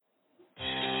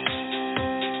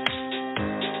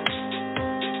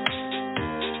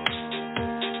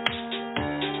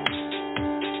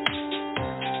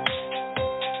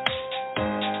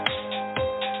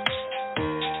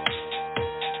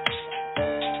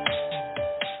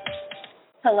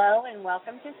Hello and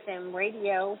welcome to Sim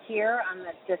Radio here on the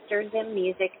Sisters in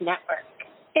Music Network.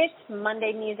 It's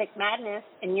Monday Music Madness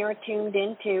and you're tuned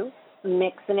into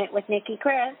Mixing It with Nicki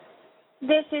Kris.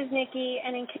 This is Nicki,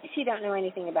 and in case you don't know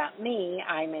anything about me,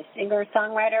 I'm a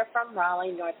singer-songwriter from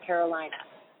Raleigh, North Carolina.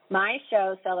 My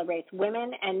show celebrates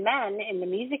women and men in the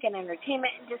music and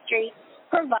entertainment industry,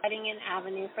 providing an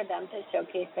avenue for them to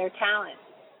showcase their talents.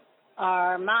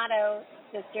 Our motto,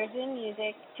 Sisters in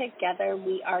Music, together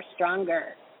we are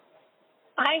stronger.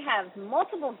 I have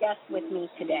multiple guests with me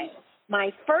today.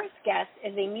 My first guest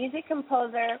is a music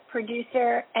composer,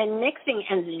 producer, and mixing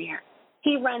engineer.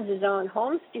 He runs his own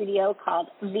home studio called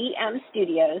VM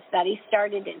Studios that he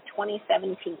started in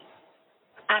 2017.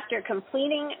 After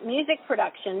completing music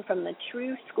production from the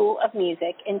True School of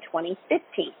Music in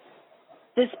 2015.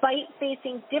 Despite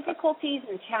facing difficulties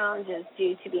and challenges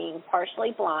due to being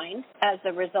partially blind as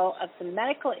a result of some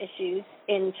medical issues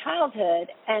in childhood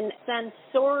and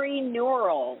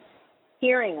sensorineural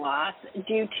hearing loss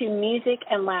due to music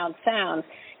and loud sounds,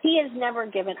 he has never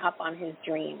given up on his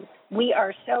dreams. We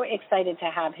are so excited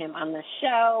to have him on the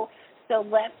show. So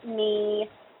let me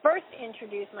first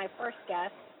introduce my first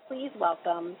guest. Please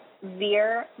welcome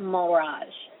Veer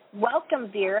Mulraj.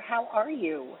 Welcome, Veer. How are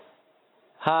you?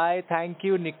 Hi, thank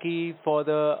you, Nikki, for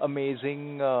the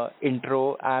amazing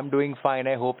intro. I'm doing fine.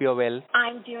 I hope you're well.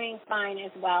 I'm doing fine as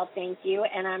well, thank you,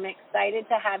 and I'm excited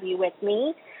to have you with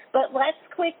me. But let's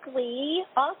quickly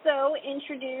also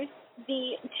introduce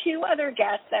the two other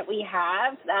guests that we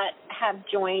have that have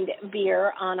joined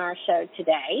Veer on our show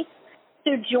today.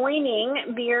 So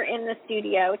joining Veer in the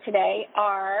studio today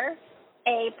are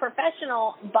a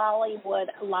professional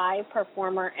Bollywood live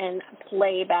performer and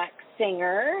playback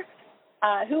singer,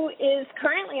 who is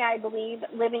currently, I believe,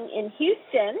 living in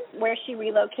Houston, where she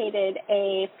relocated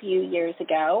a few years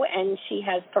ago, and she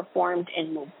has performed in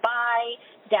Mumbai,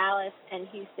 Dallas, and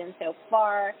Houston so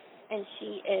far, and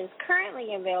she is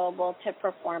currently available to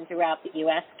perform throughout the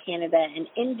U.S., Canada, and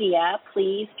India.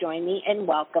 Please join me in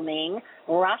welcoming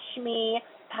Rashmi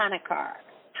Panakar.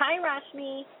 Hi,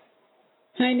 Rashmi.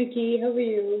 Hi, Nikki. How are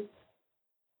you?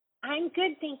 I'm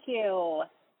good, thank you.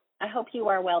 I hope you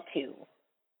are well, too.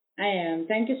 I am.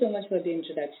 Thank you so much for the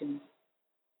introduction.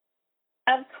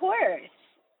 Of course.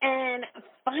 And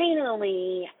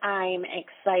finally, I'm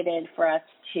excited for us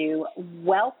to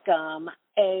welcome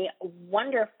a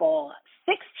wonderful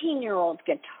 16-year-old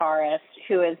guitarist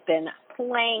who has been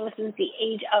playing since the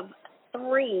age of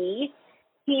 3.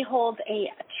 He holds a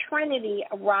Trinity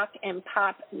Rock and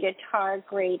Pop Guitar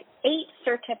Grade 8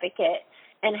 certificate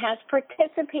and has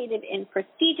participated in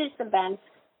prestigious events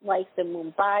like the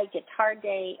Mumbai Guitar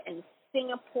Day and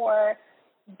Singapore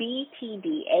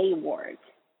BTDA Awards.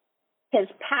 His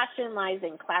passion lies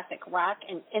in classic rock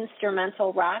and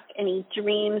instrumental rock, and he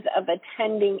dreams of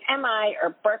attending MI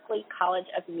or Berklee College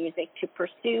of Music to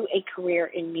pursue a career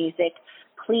in music.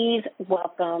 Please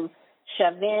welcome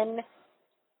Shavin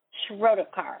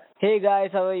Shrodkar. Hey guys,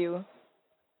 how are you?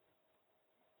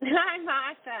 I'm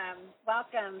awesome.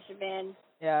 Welcome, Shavin.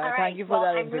 Yeah, All right. thank you for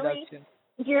that Really, introduction.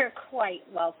 you're quite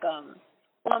welcome.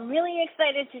 Well, I'm really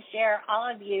excited to share all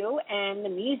of you and the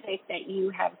music that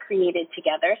you have created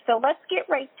together. So let's get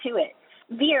right to it.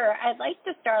 Veer, I'd like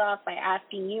to start off by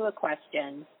asking you a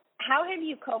question. How have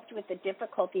you coped with the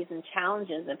difficulties and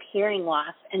challenges of hearing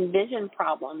loss and vision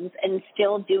problems and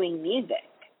still doing music?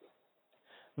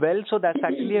 Well, so that's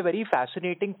actually a very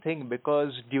fascinating thing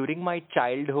because during my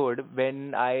childhood,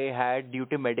 when I had, due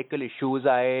to medical issues,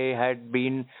 I had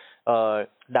been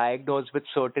diagnosed with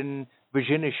certain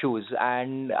vision issues,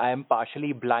 and I am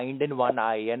partially blind in one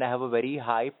eye, and I have a very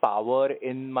high power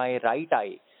in my right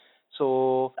eye.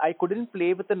 So I couldn't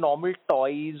play with the normal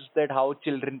toys that how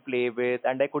children play with,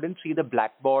 and I couldn't see the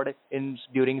blackboard in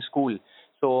during school.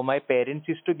 So my parents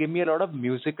used to give me a lot of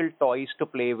musical toys to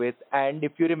play with, and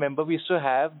if you remember, we used to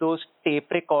have those tape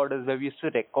recorders where we used to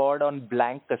record on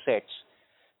blank cassettes.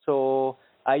 So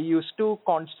I used to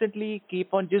constantly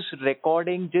keep on just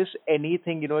recording just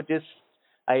anything, just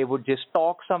I would just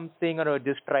talk something, or I would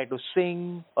just try to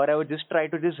sing, or I would just try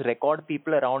to just record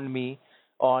people around me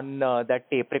on that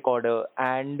tape recorder.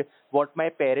 And what my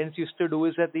parents used to do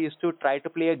is that they used to try to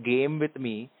play a game with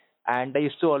me, and I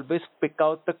used to always pick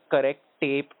out the correct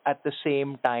tape at the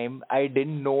same time. I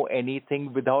didn't know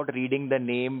anything without reading the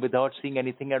name, without seeing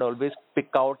anything. I'd always pick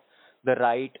out the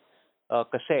right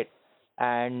cassette.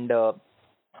 And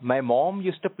my mom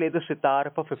used to play the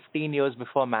sitar for 15 years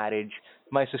before marriage.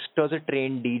 My sister's a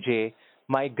trained DJ.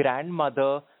 My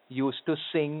grandmother used to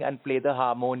sing and play the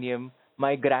harmonium.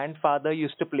 My grandfather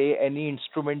used to play any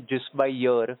instrument just by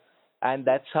ear. And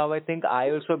that's how I think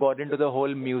I also got into the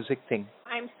whole music thing.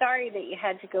 I'm sorry that you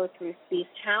had to go through these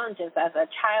challenges as a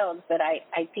child, but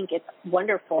I think it's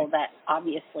wonderful that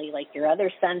obviously, like, your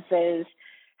other senses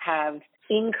have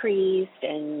increased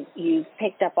and you've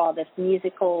picked up all this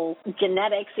musical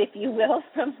genetics, if you will,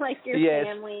 from like your Yes.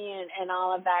 family and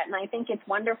all of that. And I think it's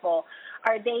wonderful.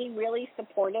 Are they really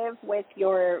supportive with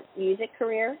your music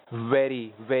career?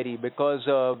 Very, very, because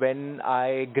when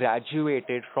I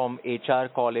graduated from HR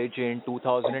college in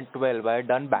 2012, I had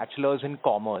done bachelor's in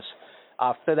commerce.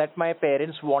 After that, my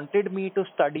parents wanted me to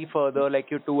study further,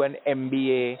 like you do an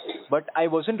MBA, but I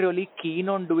wasn't really keen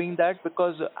on doing that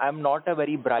because I'm not a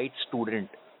very bright student,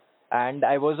 and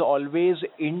I was always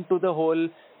into the whole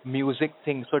music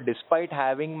thing. So despite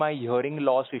having my hearing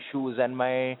loss issues and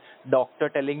my doctor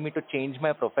telling me to change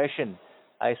my profession,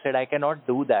 I said I cannot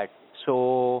do that.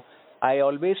 So I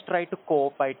always try to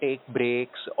cope. I take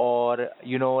breaks, or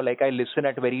like I listen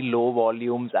at very low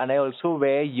volumes, and I also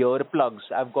wear earplugs.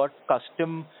 I've got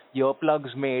custom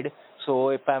earplugs made. So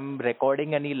if I'm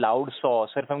recording any loud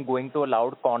sauce, or if I'm going to a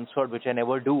loud concert, which I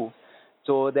never do,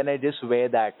 so then I just wear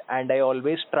that, and I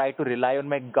always try to rely on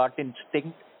my gut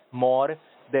instinct more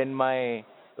than my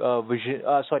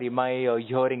my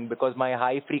hearing, because my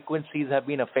high frequencies have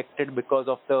been affected because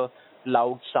of the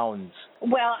loud sounds.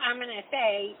 Well, I'm going to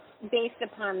say, based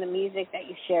upon the music that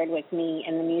you shared with me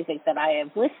and the music that I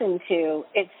have listened to,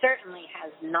 it certainly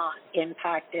has not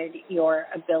impacted your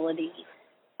ability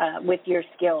with your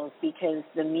skills, because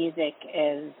the music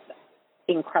is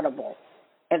incredible.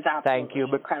 It's Thank absolutely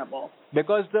you. incredible.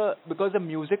 Because the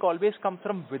music always comes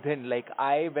from within. Like,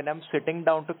 when I'm sitting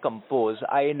down to compose,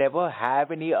 I never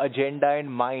have any agenda in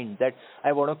mind that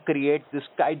I want to create this.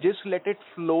 I just let it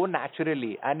flow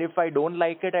naturally, and if I don't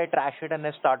like it, I trash it and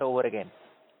I start over again.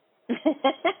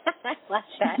 I like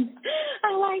that.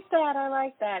 I like that. I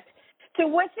like that. So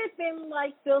what's it been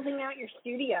like building out your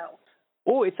studio?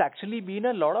 Oh, it's actually been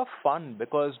a lot of fun,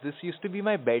 because this used to be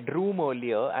my bedroom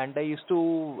earlier, and I used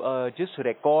to just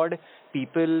record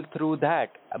people through that.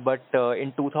 But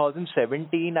in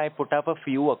 2017, I put up a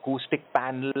few acoustic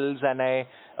panels, and I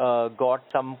got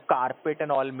some carpet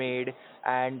and all made,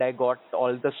 and I got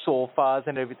all the sofas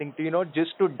and everything to,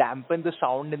 just to dampen the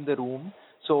sound in the room.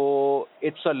 So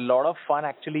it's a lot of fun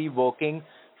actually working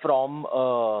from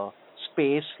a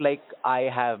space like I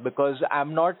have, because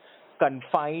I'm not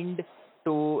confined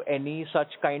to any such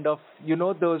kind of,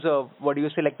 those what do you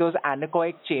say, like those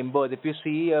anechoic chambers. If you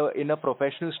see in a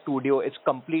professional studio, it's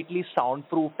completely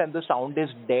soundproofed and the sound is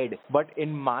dead. But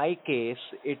in my case,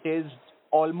 it is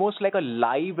almost like a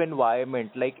live environment.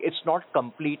 Like, it's not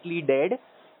completely dead,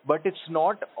 but it's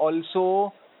not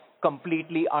also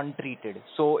completely untreated.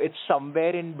 So it's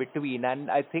somewhere in between. And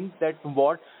I think that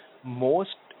what most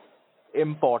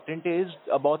important is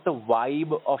about the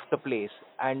vibe of the place,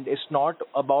 and it's not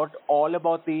about all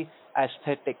about the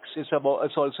aesthetics. It's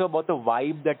also about the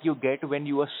vibe that you get when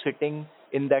you are sitting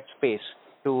in that space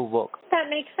to work. That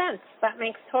makes sense. That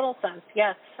makes total sense.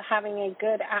 Yes, having a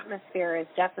good atmosphere is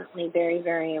definitely very,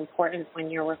 very important when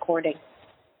you're recording.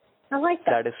 I like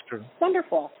that. That is true.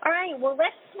 Wonderful. All right, well,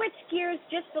 let's switch gears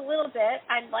just a little bit.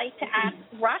 I'd like to ask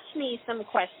Rashmi some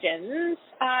questions.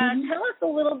 Tell us a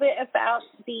little bit about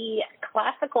the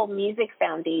Classical Music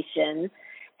Foundation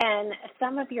and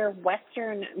some of your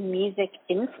Western music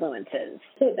influences.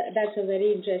 So that's a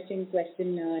very interesting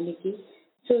question, Nikki.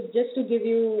 So just to give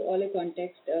you all a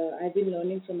context, I've been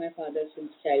learning from my father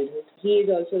since childhood. He is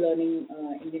also learning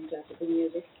Indian classical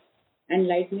music and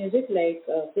light music, like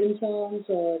film songs,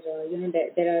 or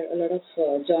there are a lot of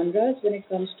genres when it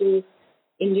comes to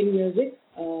Indian music.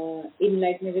 In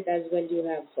light music as well, you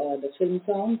have the film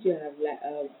songs, you have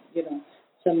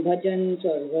some bhajans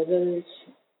or ghazals,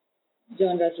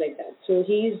 genres like that. So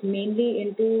he is mainly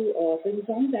into film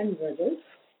songs and ghazals.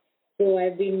 So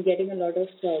I've been getting a lot of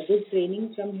good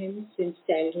training from him since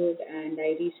childhood, and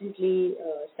I recently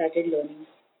started learning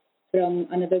from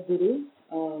another guru.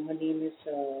 Her name is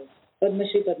Padma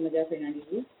Shri Padmaja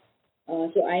Fernandez.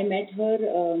 So I met her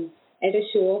at a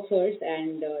show of hers,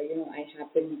 and I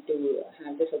happened to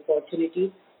have this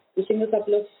opportunity to sing a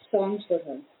couple of songs for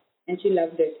her, and she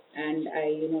loved it. And I,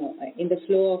 in the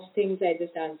flow of things, I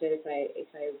just asked her if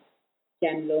I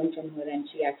can learn from her, and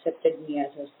she accepted me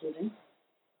as her student.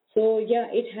 So yeah,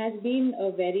 it has been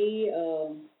a very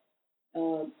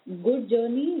good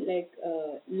journey. Like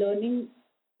learning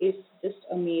is just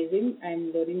amazing.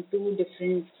 I'm learning two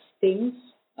different things,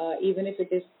 even if it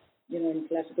is in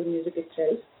classical music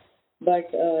itself. But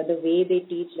the way they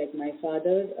teach, like my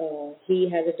father, he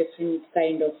has a different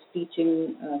kind of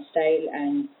teaching style,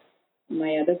 and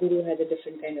my other guru has a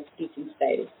different kind of teaching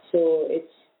style. So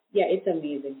it's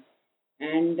amazing.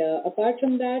 And apart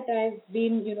from that, I've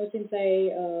been, since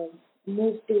I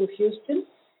moved to Houston,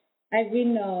 I've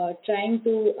been trying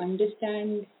to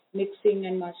understand mixing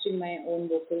and mastering my own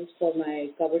vocals for my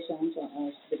cover songs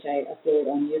which I upload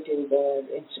on YouTube or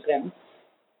Instagram.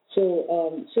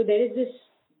 So there is this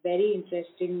very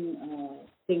interesting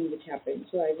thing which happened.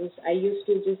 So I used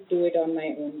to just do it on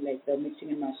my own, like the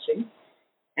mixing and mastering,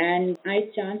 and I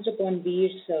chanced upon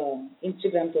Veer's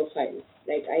Instagram profile.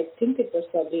 Like I think it was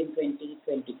probably in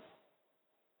 2020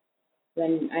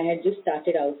 when I had just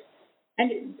started out.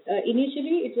 And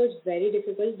initially, it was very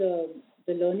difficult.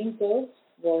 The learning curve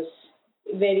was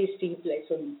very steep, like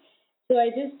for me. So I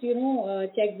just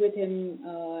checked with him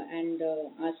and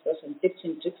asked for some tips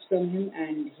and tricks from him,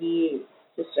 and he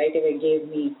just right away gave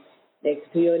me like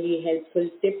really helpful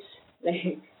tips,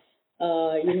 like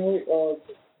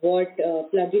what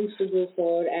plugins to go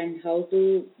for and how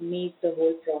to make the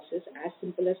whole process as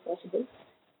simple as possible.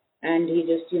 And he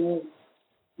just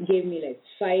gave me like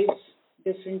five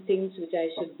different things which I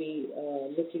should be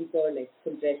looking for, like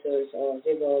compressors or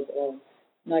reverb or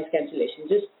noise cancellation,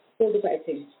 just 4 to 5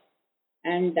 things,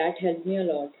 and that helped me a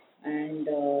lot. And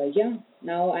yeah,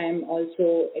 now I am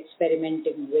also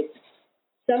experimenting with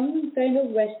some kind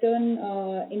of Western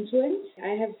influence. I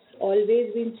have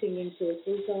always been singing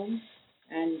soulful songs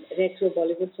and retro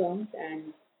Bollywood songs,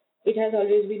 and it has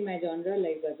always been my genre,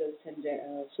 like ghazals and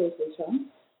soulful songs.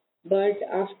 But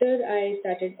after I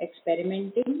started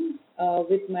experimenting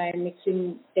with my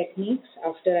mixing techniques,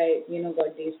 after I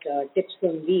got these tips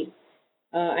from Veer,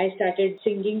 I started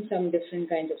singing some different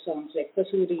kinds of songs like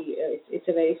Kasuri. It's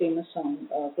a very famous song,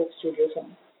 folk studio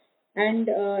song, and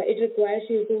it requires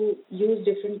you to use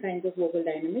different kinds of vocal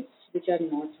dynamics which are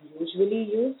not usually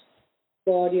used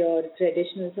for your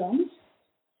traditional songs.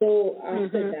 So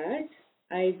after that,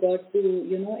 I got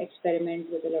to experiment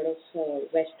with a lot of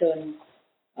Western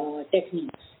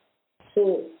techniques.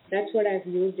 So that's what I've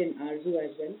used in Arzu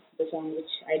as well, the song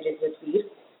which I did with Veer.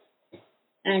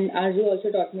 And Arzu also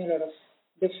taught me a lot of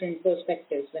different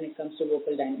perspectives when it comes to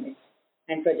vocal dynamics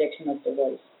and projection of the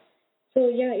voice. So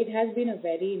yeah, it has been a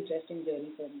very interesting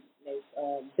journey for me,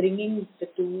 like bringing the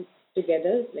two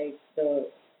together, like the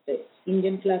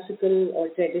Indian classical or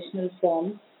traditional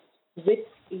form with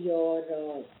your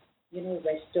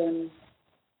Western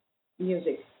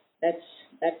music. That's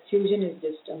that fusion is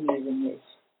just amazing.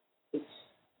 It's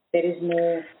there is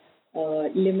no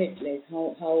limit, like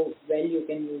how well you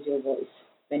can use your voice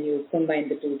when you combine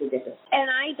the two together. And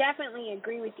I definitely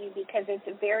agree with you because it's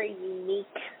a very unique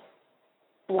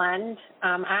blend.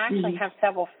 I actually have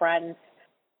several friends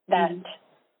that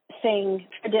sing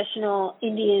traditional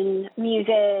Indian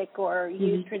music or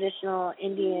use traditional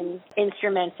Indian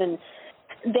instruments, and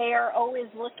they are always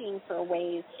looking for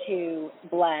ways to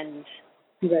blend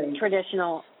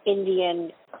traditional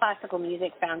Indian classical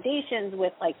music foundations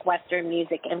with like Western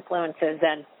music influences.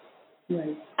 And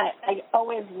I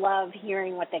always love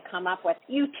hearing what they come up with.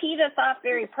 You teed us off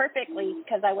very perfectly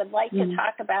because I would like to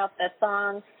talk about the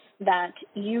song that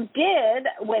you did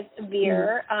with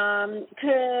Veer.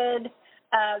 Could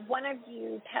one of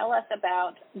you tell us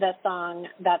about the song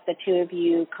that the two of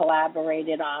you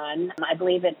collaborated on? I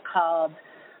believe it's called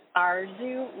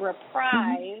Arzu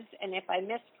Reprise, and if I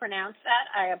mispronounced that,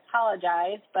 I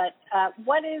apologize. But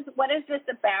what is this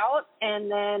about?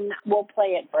 And then we'll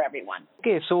play it for everyone.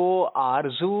 Okay, so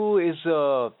Arzu is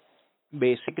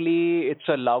basically it's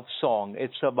a love song.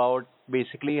 It's about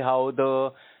basically how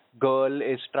the girl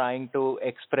is trying to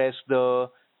express the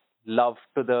love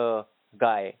to the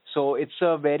guy. So it's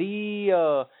a very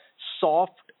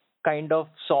soft kind of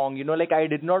song. Like I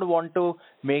did not want to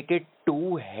make it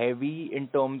too heavy in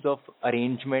terms of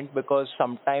arrangement because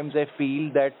sometimes I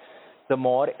feel that the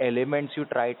more elements you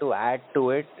try to add to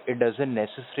it, it doesn't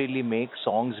necessarily make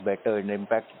songs better. And in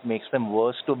fact, it makes them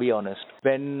worse, to be honest.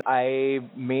 When I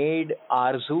made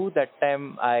Arzu, that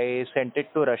time I sent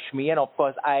it to Rashmi, and of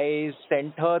course, I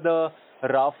sent her the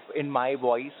rough in my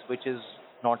voice, which is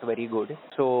not very good.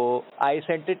 So I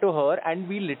sent it to her, and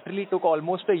we literally took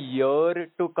almost a year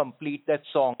to complete that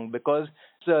song because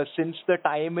since the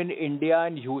time in India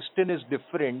and Houston is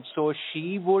different, so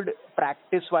she would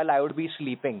practice while I would be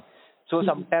sleeping. So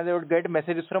sometimes I would get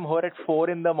messages from her at 4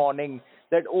 in the morning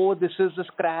that, oh, this is the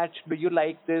scratch. Do you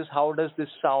like this? How does this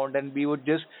sound? And we would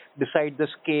just decide the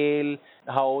scale,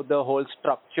 how the whole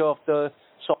structure of the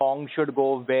song should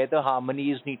go, where the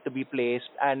harmonies need to be placed,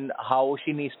 and how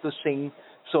she needs to sing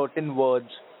certain words.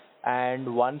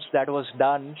 And once that was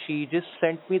done, she just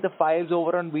sent me the files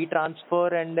over on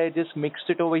WeTransfer, and I just mixed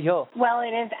it over here. Well,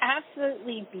 it is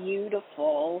absolutely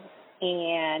beautiful.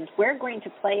 and we're going to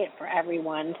play it for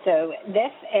everyone. So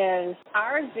this is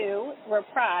Arzu,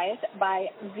 reprised by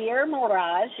Veer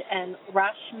Mulraj and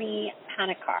Rashmi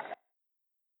Panikar.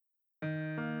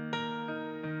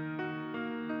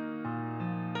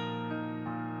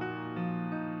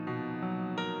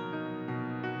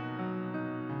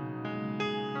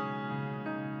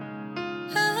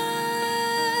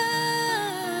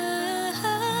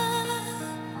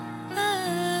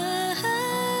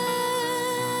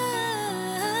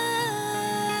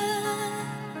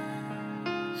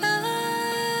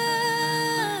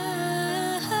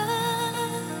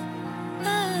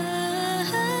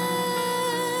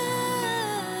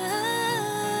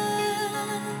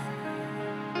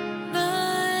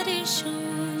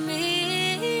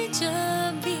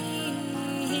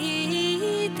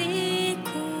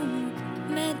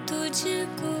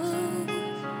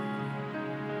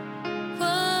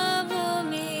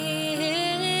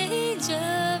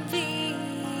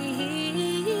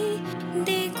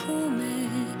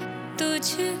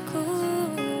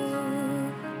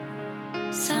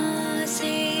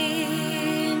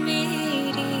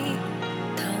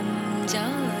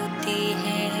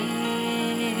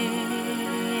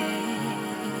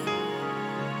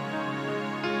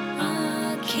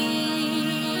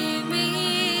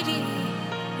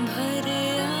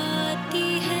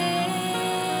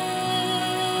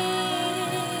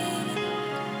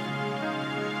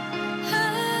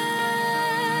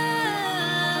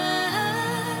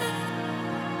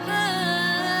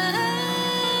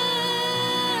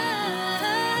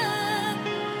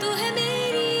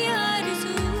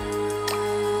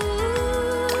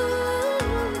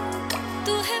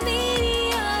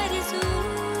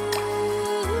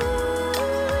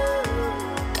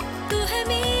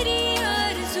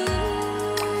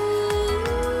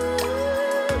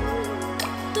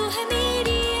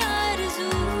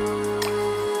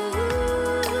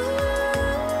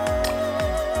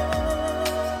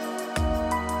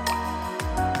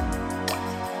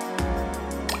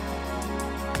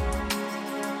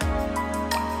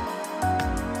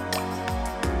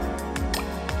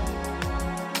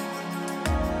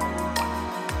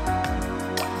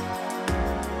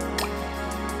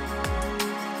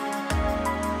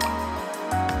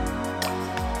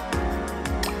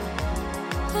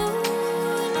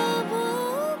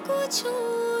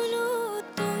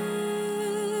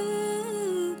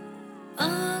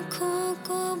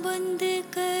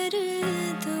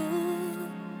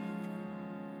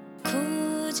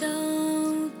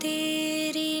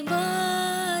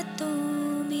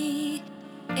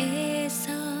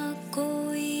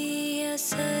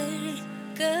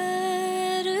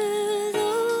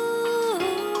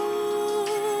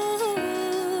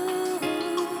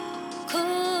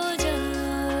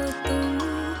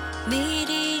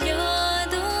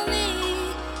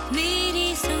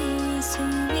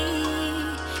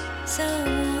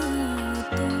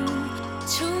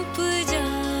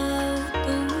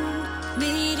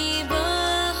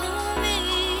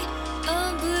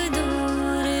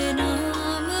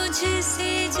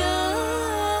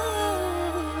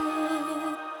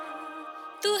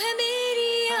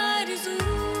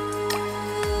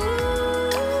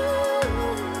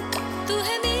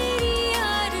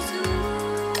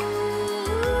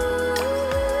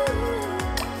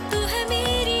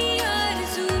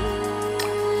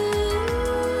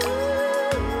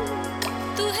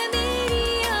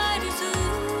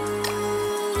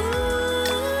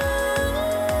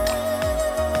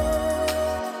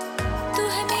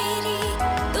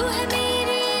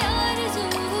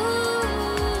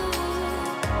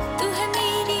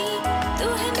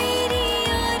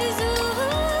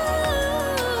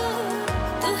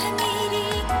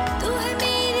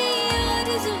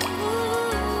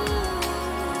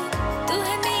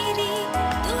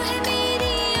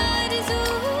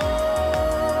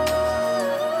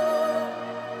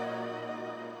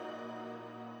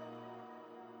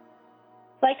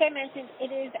 Like I mentioned,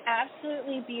 it is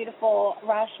absolutely beautiful.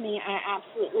 Rashmi, I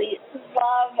absolutely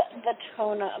love the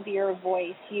tone of your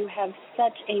voice. You have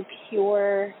such a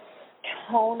pure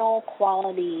tonal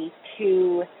quality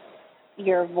to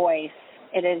your voice.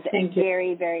 It is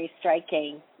very, very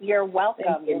striking. You're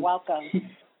welcome. You're welcome.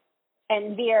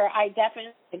 And Veer, I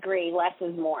definitely agree. Less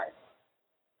is more.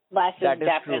 Less is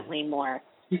definitely more.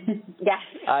 Yes.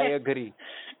 I agree.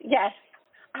 Yes.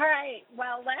 All right.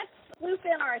 Well, let's loop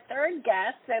in our third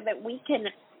guest so that we can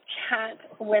chat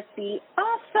with the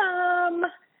awesome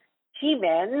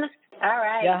Jibin. All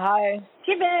right. Yeah, hi.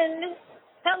 Jibin,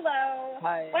 hello.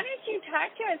 Hi. Why don't you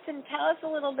talk to us and tell us a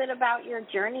little bit about your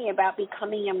journey about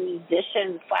becoming a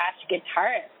musician /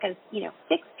 guitarist? Because,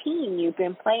 16, you've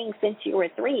been playing since you were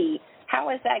 3. How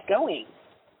is that going?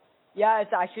 Yeah,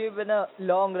 it's actually been a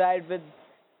long ride with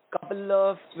couple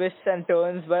of twists and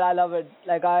turns, but I love it.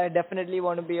 Like I definitely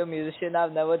want to be a musician.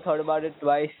 I've never thought about it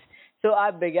twice. So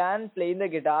I began playing the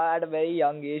guitar at a very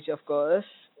young age, of course,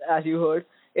 as you heard.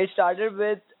 It started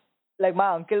with like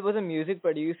my uncle was a music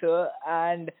producer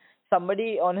and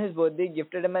somebody on his birthday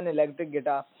gifted him an electric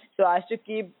guitar. So I used to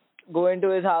keep going to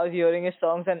his house, hearing his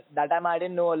songs, and that time I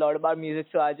didn't know a lot about music,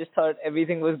 so I just thought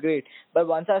everything was great. But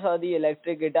once I saw the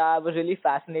electric guitar, I was really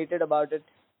fascinated about it,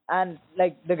 and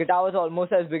like the guitar was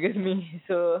almost as big as me,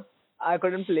 so I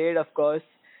couldn't play it, of course.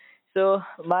 So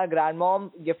my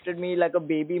grandmom gifted me like a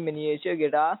baby miniature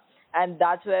guitar, and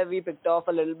that's where we picked off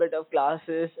a little bit of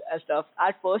classes and stuff.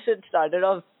 At first, it started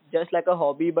off just like a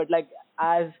hobby, but like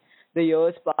as the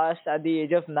years passed, at the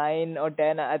age of 9 or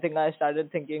 10, I think I started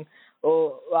thinking,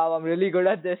 "Oh wow, I'm really good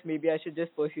at this. Maybe I should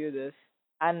just pursue this."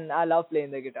 And I love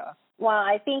playing the guitar. Well,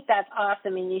 I think that's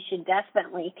awesome, and you should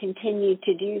definitely continue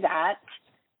to do that.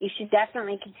 You should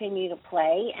definitely continue to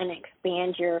play and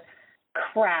expand your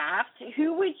craft.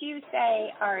 Who would you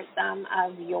say are some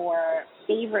of your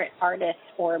favorite artists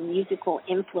or musical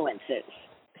influences?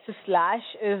 So Slash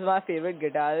is my favorite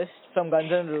guitarist from Guns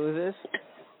N' Roses.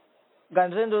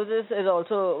 Guns N' Roses is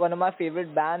also one of my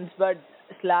favorite bands, but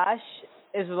Slash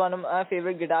is one of my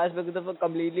favorite guitars because of a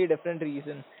completely different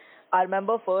reason. I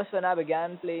remember first when I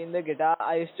began playing the guitar,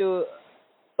 I used to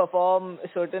perform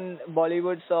certain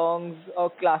Bollywood songs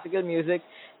or classical music,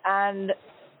 and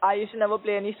I used to never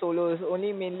play any solos,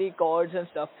 only mainly chords and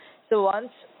stuff. So once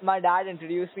my dad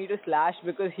introduced me to Slash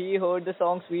because he heard the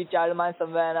song Sweet Child of Mine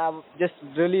somewhere, and I just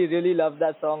really, really loved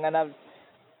that song, and I've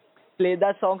played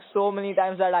that song so many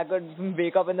times that I could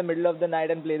wake up in the middle of the night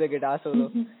and play the guitar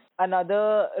solo.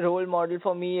 Another role model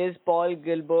for me is Paul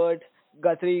Gilbert,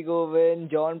 Guthrie Govan,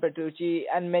 John Petrucci,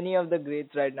 and many of the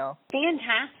greats right now.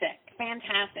 Fantastic,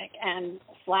 fantastic. And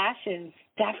Slash is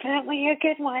definitely a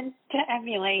good one to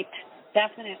emulate.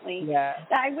 Definitely. Yeah.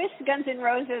 I wish Guns N'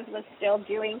 Roses was still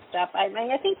doing stuff. I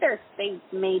mean, I think they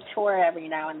may tour every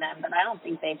now and then, but I don't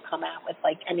think they've come out with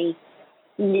like any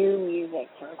new music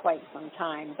for quite some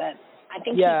time. But I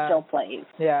think he still plays.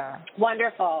 Yeah.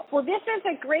 Wonderful. Well, this is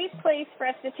a great place for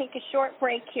us to take a short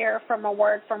break here from a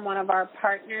word from one of our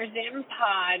partners in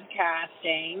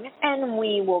podcasting. And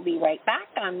we will be right back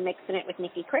on Mixing It with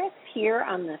Nicki Kris here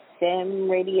on the Sim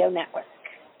Radio Network.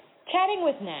 Chatting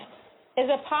with Nat is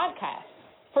a podcast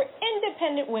for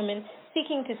independent women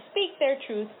seeking to speak their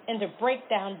truth and to break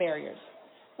down barriers.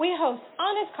 We host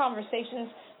honest conversations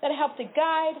that help to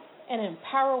guide and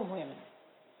empower women.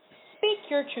 Speak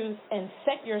your truth and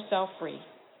set yourself free.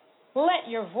 Let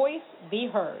your voice be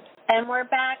heard. And we're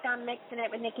back on Mixing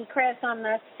It with Nicki Kris on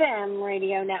the Sim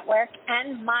Radio Network.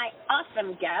 And my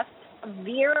awesome guests,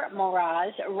 Veer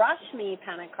Mulraj, Rashmi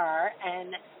Panikar,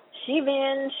 and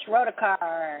Shivin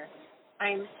Shrodakar.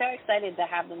 I'm so excited to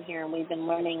have them here, and we've been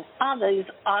learning all these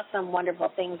awesome, wonderful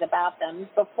things about them.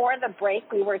 Before the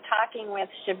break, we were talking with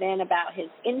Shivin about his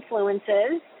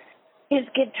influences, his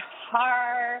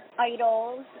guitar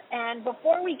idols, and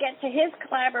before we get to his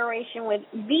collaboration with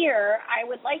Veer, I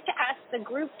would like to ask the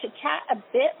group to chat a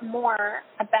bit more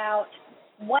about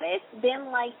what it's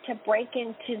been like to break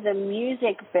into the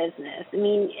music business. I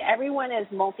mean, everyone is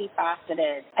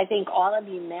multifaceted. I think all of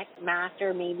you mix,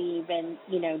 master, maybe even,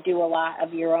 do a lot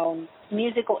of your own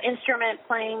musical instrument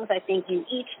playings. I think you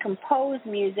each compose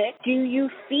music. Do you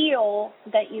feel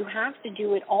that you have to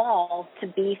do it all to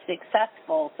be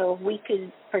successful? So if we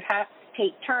could perhaps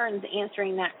take turns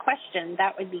answering that question,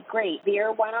 that would be great.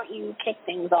 Veer, why don't you kick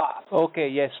things off? Okay,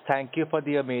 yes, thank you for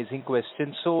the amazing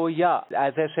question. So, yeah,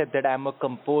 as I said that I'm a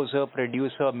composer,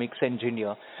 producer, mix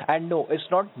engineer. And no, it's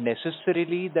not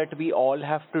necessarily that we all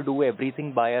have to do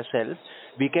everything by ourselves.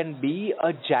 We can be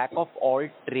a jack of all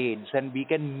trades and we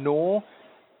can know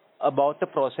about the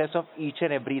process of each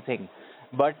and everything.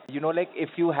 But, like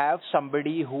if you have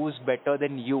somebody who's better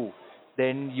than you,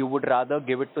 then you would rather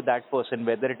give it to that person,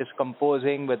 whether it is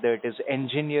composing, whether it is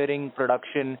engineering,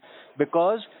 production,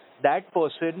 because that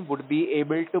person would be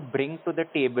able to bring to the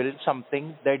table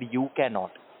something that you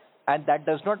cannot. And that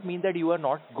does not mean that you are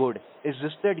not good. It's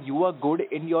just that you are good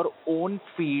in your own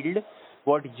field,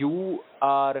 what you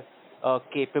are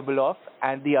capable of,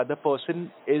 and the other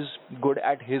person is good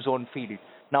at his own field.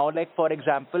 Now, like for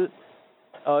example,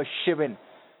 Shivin.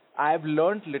 I've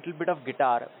learned little bit of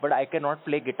guitar, but I cannot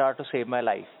play guitar to save my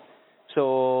life.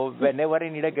 So whenever I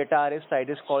need a guitarist, I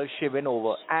just call Shivin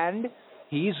over. And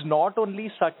he's not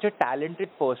only such a talented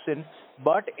person,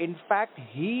 but in fact,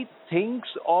 he thinks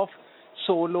of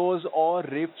solos or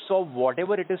riffs or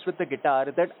whatever it is with the guitar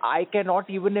that I cannot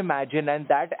even imagine. And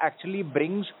that actually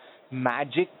brings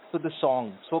magic to the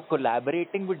song. So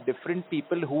collaborating with different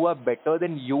people who are better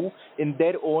than you in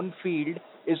their own field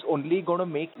is only going to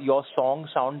make your song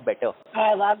sound better. Oh,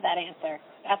 I love that answer.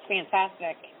 That's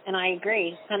fantastic. And I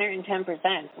agree, 110%.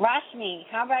 Rashmi,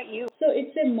 how about you? So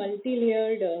it's a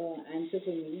multi-layered answer for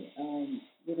me.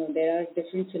 There are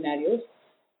different scenarios.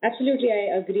 Absolutely,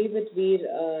 I agree with Veer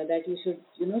that you should,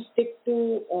 stick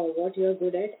to what you're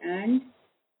good at and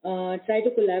try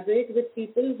to collaborate with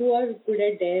people who are good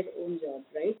at their own job,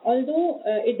 right? Although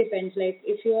it depends. Like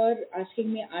if you are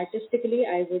asking me artistically,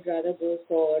 I would rather go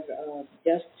for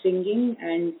just singing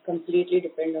and completely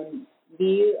depend on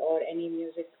Veer or any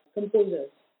music composer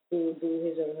to do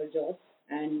his or her job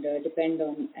and depend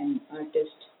on an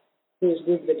artist who is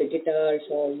good with the guitars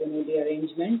or the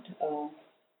arrangement.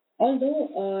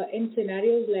 Although in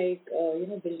scenarios like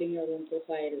building your own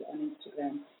profile on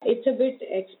Instagram, it's a bit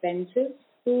expensive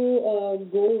to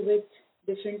go with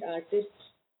different artists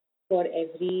for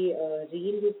every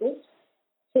reel you post.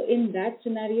 So in that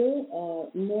scenario,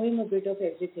 knowing a bit of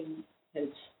everything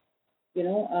helps.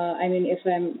 If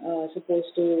I'm supposed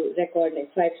to record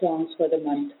like 5 songs for the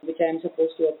month, which I'm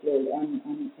supposed to upload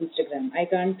on Instagram, I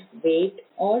can't wait.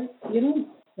 Or,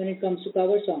 when it comes to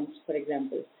cover songs, for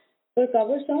example. For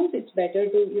cover songs, it's better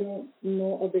to,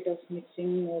 know a bit of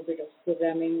mixing, know a bit of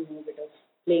programming, know a bit of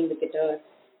playing the guitar,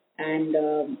 and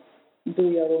do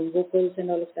your own vocals and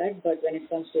all of that. But when it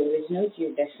comes to originals,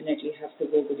 you definitely have to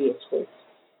go to the experts.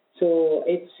 So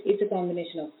it's a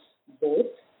combination of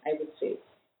both, I would say.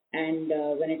 And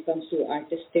when it comes to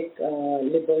artistic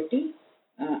liberty,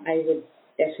 I would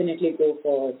definitely go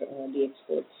for the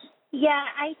experts. Yeah,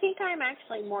 I think I'm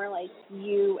actually more like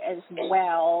you as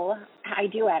well. I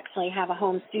do actually have a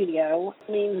home studio.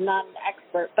 I mean, not an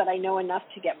expert, but I know enough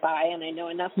to get by, and I know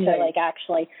enough to Right.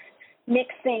 actually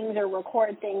mix things or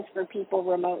record things for people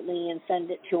remotely and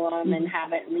send it to them and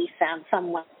have it at least sound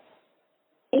somewhat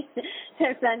to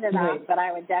send it off. Right. But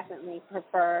I would definitely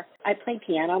prefer. I play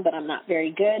piano, but I'm not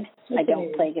very good. I don't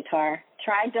Okay. play guitar.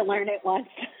 Tried to learn it once.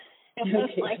 It was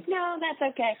Okay. like, no, that's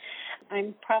okay.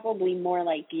 I'm probably more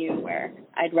like you, where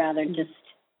I'd rather just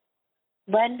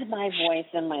lend my voice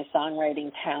and my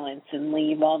songwriting talents and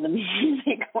leave all the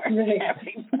music work to Right.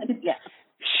 everybody else.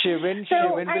 Shivin, So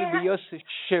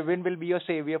Shivin will be your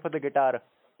savior for the guitar.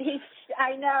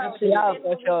 I know. Absolutely. Yeah, Shavin for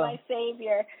will be sure. my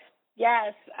savior.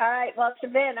 Yes. All right. Well,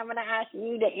 Shavin, I'm going to ask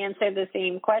you to answer the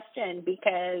same question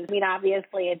because,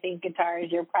 obviously I think guitar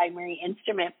is your primary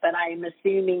instrument, but I'm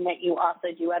assuming that you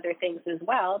also do other things as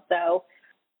well. So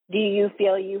do you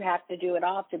feel you have to do it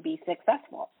all to be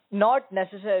successful? Not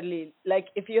necessarily. Like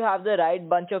if you have the right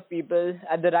bunch of people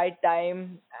at the right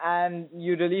time and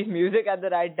you release music at the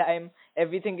right time,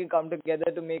 everything can come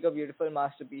together to make a beautiful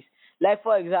masterpiece. Like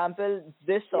for example,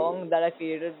 this song that I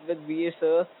created with Veer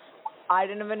sir, I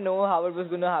didn't even know how it was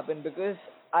going to happen because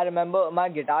I remember my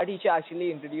guitar teacher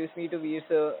actually introduced me to Veer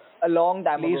sir a long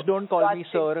time Please ago. don't call me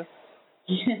sir.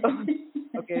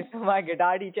 Okay, so my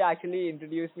guitar teacher actually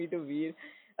introduced me to Veer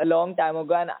a long time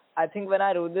ago, and I think when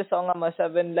I wrote this song, I must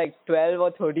have been like 12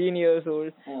 or 13 years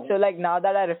old. Oh. So like now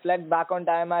that I reflect back on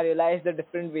time, I realize the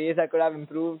different ways I could have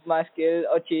improved my skill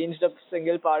or changed a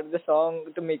single part of the song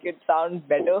to make it sound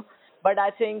better. But I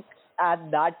think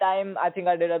at that time, I think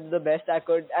I did the best I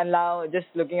could, and now just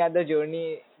looking at the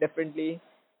journey differently,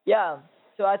 yeah.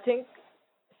 So I think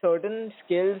certain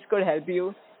skills could help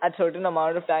you at certain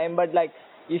amount of time, but like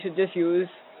you should just use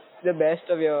the best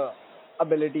of your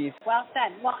abilities. Well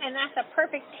said. Well, and that's a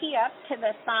perfect tee up to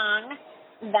the song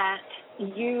that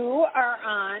you are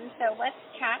on. So let's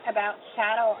chat about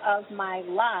Shadow of My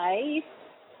Life.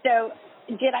 So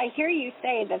did I hear you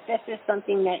say that this is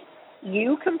something that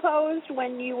you composed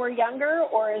when you were younger,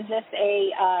 or is this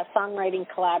a songwriting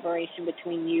collaboration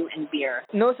between you and Veer?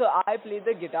 No, so I played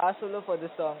the guitar solo for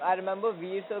this song. I remember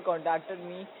Veer sir contacted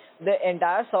me. The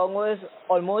entire song was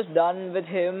almost done with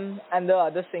him and the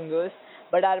other singers.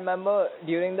 But I remember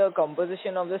during the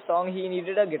composition of the song, he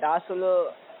needed a guitar solo,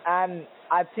 and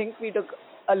I think we took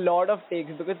a lot of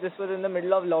takes because this was in the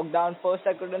middle of lockdown. First,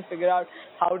 I couldn't figure out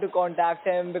how to contact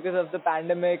him because of the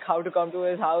pandemic, how to come to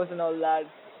his house and all that.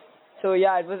 So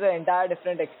yeah, it was an entire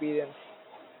different experience.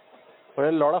 But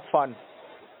a lot of fun.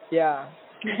 Yeah.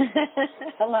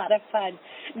 A lot of fun.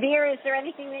 Veer, is there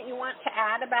anything that you want to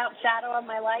add about Shadow of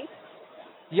My Life?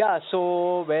 Yeah,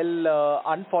 so,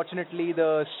 unfortunately,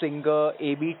 the singer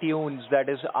AB Tunes, that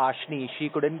is Ashni, she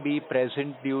couldn't be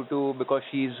present because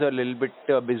she's a little bit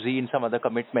busy in some other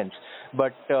commitments.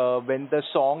 But when the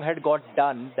song had got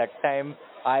done, that time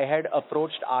I had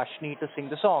approached Ashni to sing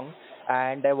the song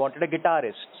and I wanted a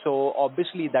guitarist. So,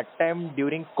 obviously, that time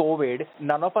during COVID,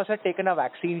 none of us had taken our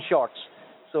vaccine shots.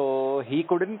 So he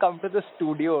couldn't come to the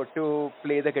studio to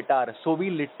play the guitar. So we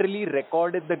literally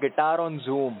recorded the guitar on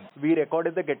Zoom. We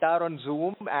recorded the guitar on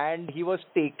Zoom and he was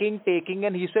taking,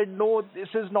 and he said, no, this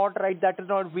is not right, that is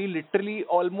not. We literally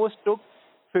almost took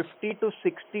 50 to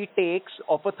 60 takes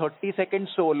of a 30-second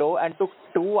solo and took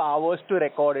 2 hours to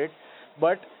record it.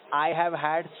 But I have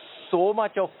had so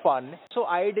much of fun. So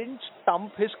I didn't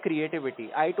stump his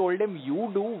creativity. I told him, you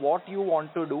do what you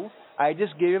want to do. I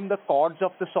just gave him the chords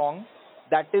of the song.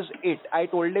 That is it. I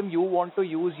told him, you want to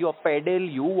use your pedal,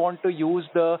 you want to use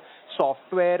the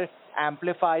software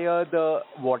amplifier, the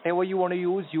whatever you want to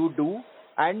use, you do,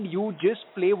 and you just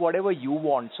play whatever you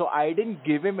want. So I didn't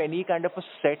give him any kind of a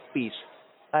set piece.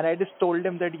 And I just told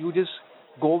him that you just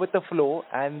go with the flow,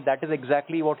 and that is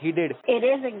exactly what he did. It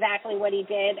is exactly what he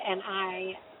did, and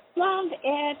I loved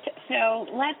it. So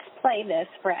let's play this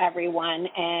for everyone.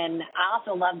 And I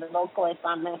also love the vocalist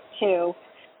on this too.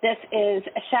 This is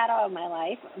A Shadow of My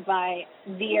Life by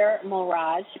Veer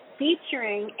Mulraj,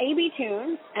 featuring AB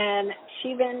Tunes and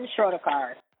Shivan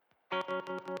Shrodkar.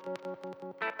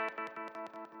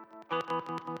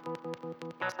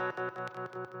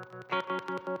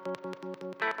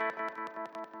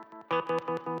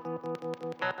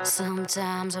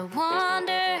 Sometimes I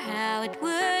wonder how it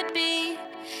would be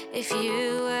if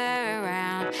you were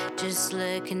around, just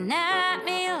looking at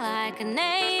me like an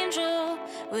angel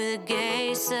with a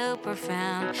gaze so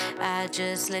profound. I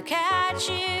just look at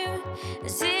you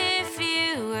as if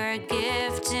you were a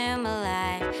gift to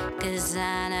my life, 'cause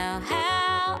I know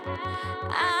how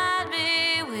I'd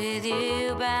be with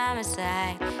you by my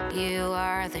side. You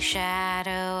are the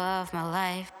shadow of my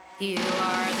life. You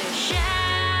are the shadow.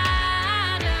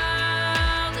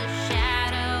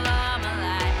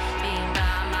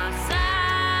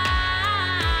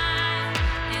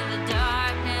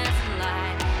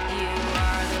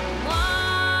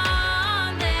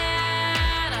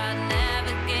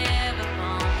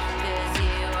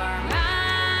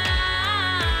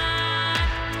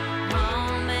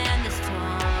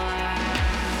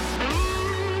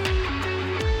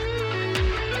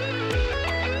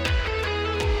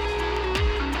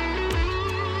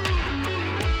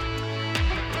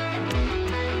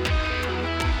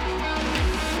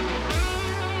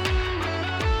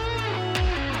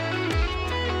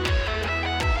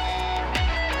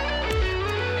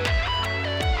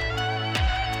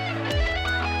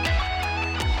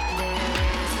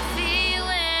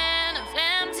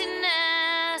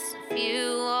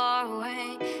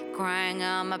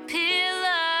 My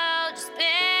pillow, just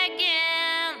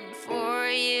begging for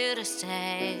you to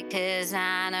stay, 'cause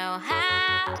I know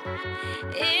how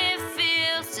it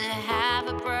feels to have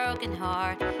a broken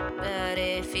heart. But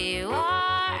if you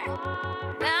are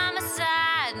by my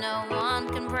side, no one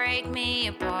can break me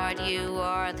apart. You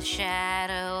are the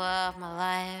shadow of my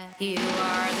life. You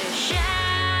are the shadow.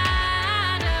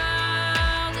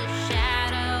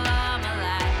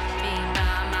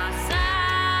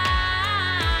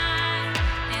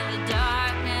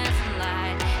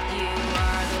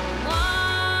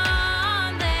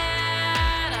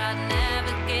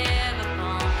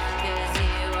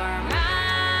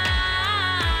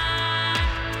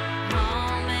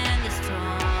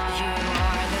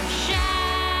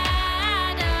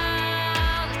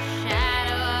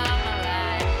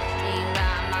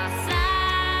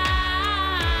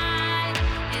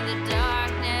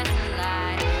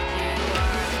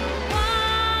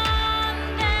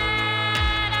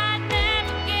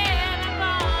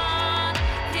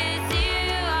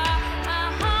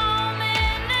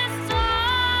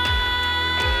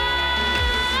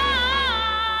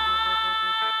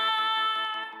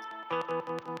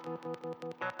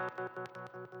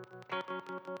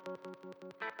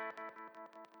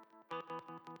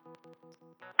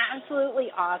 Absolutely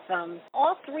awesome.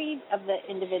 All three of the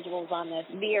individuals on this,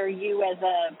 Veer, you as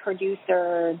a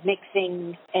producer,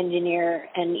 mixing engineer,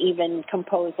 and even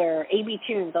composer, AB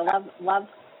Tunes, I love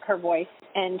her voice.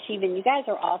 And Shivan, you guys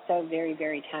are also very,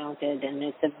 very talented, and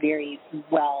it's a very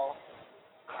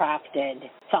well-crafted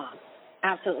song.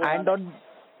 Absolutely. And on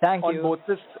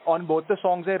both the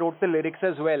songs, I wrote the lyrics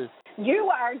as well. You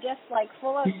are just like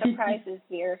full of surprises,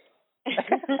 Veer.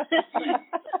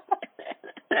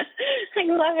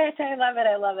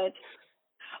 I love it.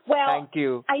 Well, thank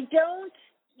you.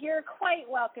 You're quite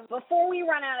welcome. Before we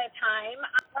run out of time,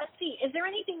 let's see, is there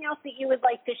anything else that you would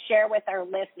like to share with our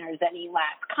listeners? Any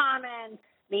last comments?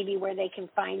 Maybe where they can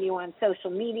find you on social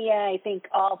media? I think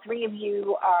all three of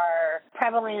you are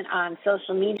prevalent on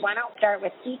social media. Why don't we start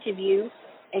with each of you,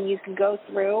 and you can go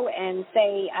through and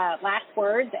say last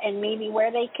words and maybe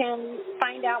where they can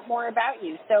find out more about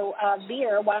you. So,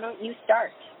 Veer, why don't you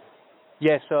start?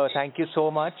 Yes, thank you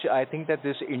so much. I think that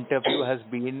this interview has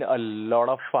been a lot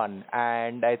of fun,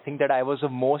 and I think that I was the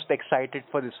most excited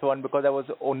for this one because I was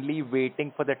only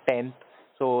waiting for the 10th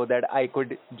so that I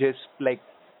could just like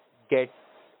get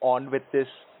on with this,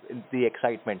 the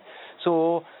excitement.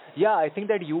 So, yeah, I think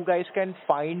that you guys can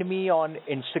find me on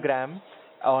Instagram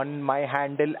on my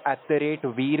handle at the rate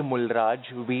Veer Mulraj,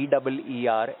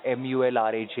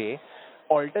 VEERMULRAJ.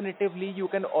 Alternatively, you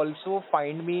can also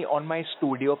find me on my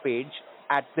studio page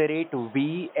at the rate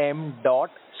VM dot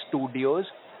studios,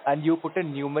 and you put a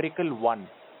numerical 1.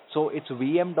 So it's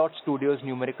VM dot studios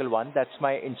numerical 1. That's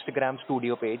my Instagram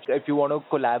studio page. If you want to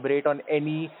collaborate on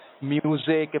any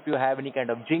music, if you have any kind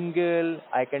of jingle,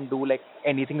 I can do like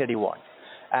anything that you want.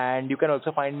 And you can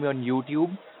also find me on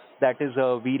YouTube. That is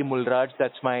Veer Mulraj.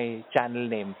 That's my channel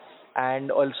name.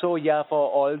 And also, yeah, for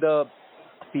all the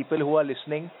people who are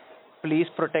listening, please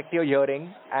protect your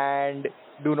hearing and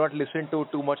do not listen to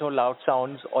too much of loud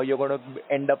sounds, or you're going to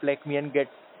end up like me and get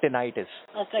tinnitus.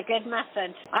 That's a good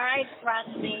message. All right,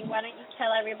 Rashmi, why don't you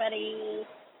tell everybody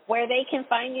where they can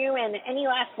find you and any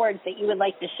last words that you would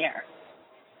like to share?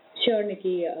 Sure,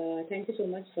 Nikki. Thank you so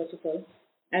much, first of all.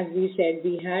 As we said,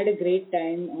 we had a great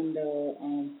time on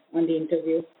the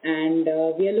interview, and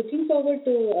we are looking forward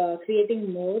to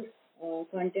creating more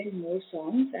content, more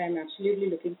songs. I'm absolutely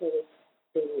looking forward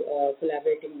to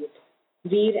collaborating with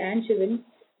Veer and Shivan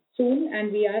soon,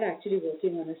 and we are actually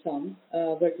working on a song,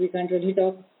 but we can't really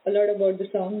talk a lot about the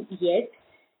song yet.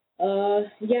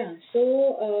 Yeah,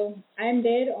 so I'm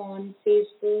there on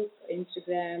Facebook,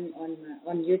 Instagram,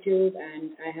 on YouTube,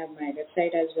 and I have my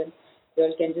website as well. You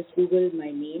all can just Google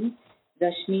my name,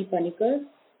 Rashmi Panikar,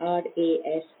 RASHMI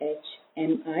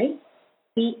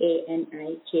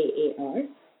PANIKAR,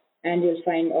 and you'll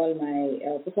find all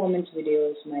my performance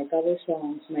videos, my cover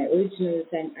songs, my originals,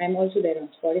 and I'm also there on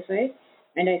Spotify,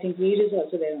 and I think Veer is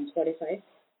also there on Spotify.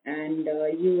 And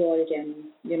you all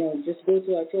can, just go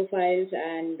to our profiles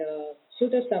and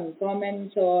shoot us some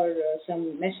comments or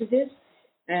some messages.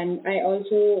 And I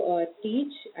also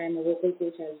teach. I'm a vocal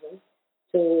coach as well.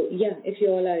 So yeah, if you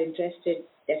all are interested,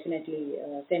 definitely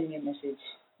send me a message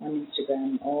on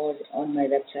Instagram or on my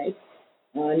website.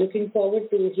 Looking forward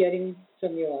to hearing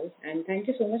from you all. And thank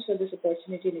you so much for this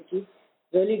opportunity, Nikki.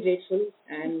 Really grateful.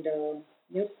 And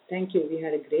yep, thank you. We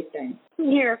had a great time.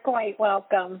 You're quite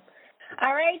welcome.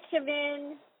 All right,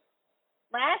 Shivan.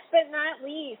 Last but not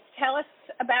least, tell us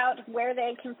about where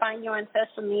they can find you on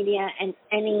social media and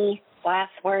any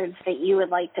last words that you would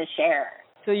like to share.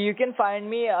 So you can find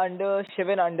me under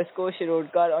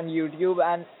Shivan_Shirodkar on YouTube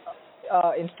and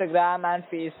Instagram and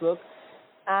Facebook.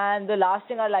 And the last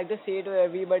thing I'd like to say to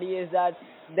everybody is that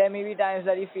there may be times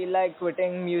that you feel like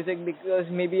quitting music because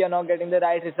maybe you're not getting the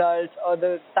right results, or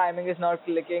the timing is not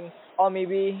clicking, or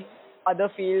maybe other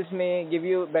fields may give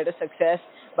you better success.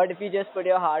 But if you just put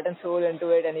your heart and soul into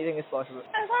it, anything is possible.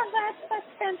 I love that. That's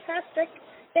fantastic.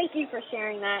 Thank you for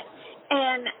sharing that.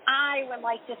 And I would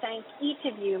like to thank each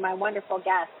of you, my wonderful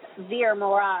guests, Veer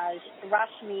Mulraj,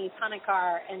 Rashmi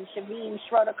Panikar, and Shivan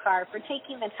Shirodkar, for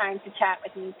taking the time to chat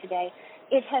with me today.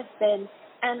 It has been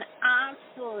an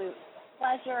absolute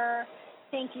pleasure.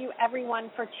 Thank you,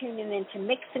 everyone, for tuning in to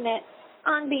Mixing It.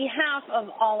 On behalf of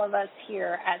all of us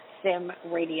here at Sim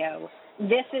Radio,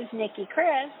 this is Nicki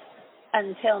Kris.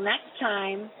 Until next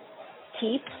time,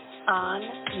 keep on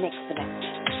mixing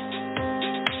it.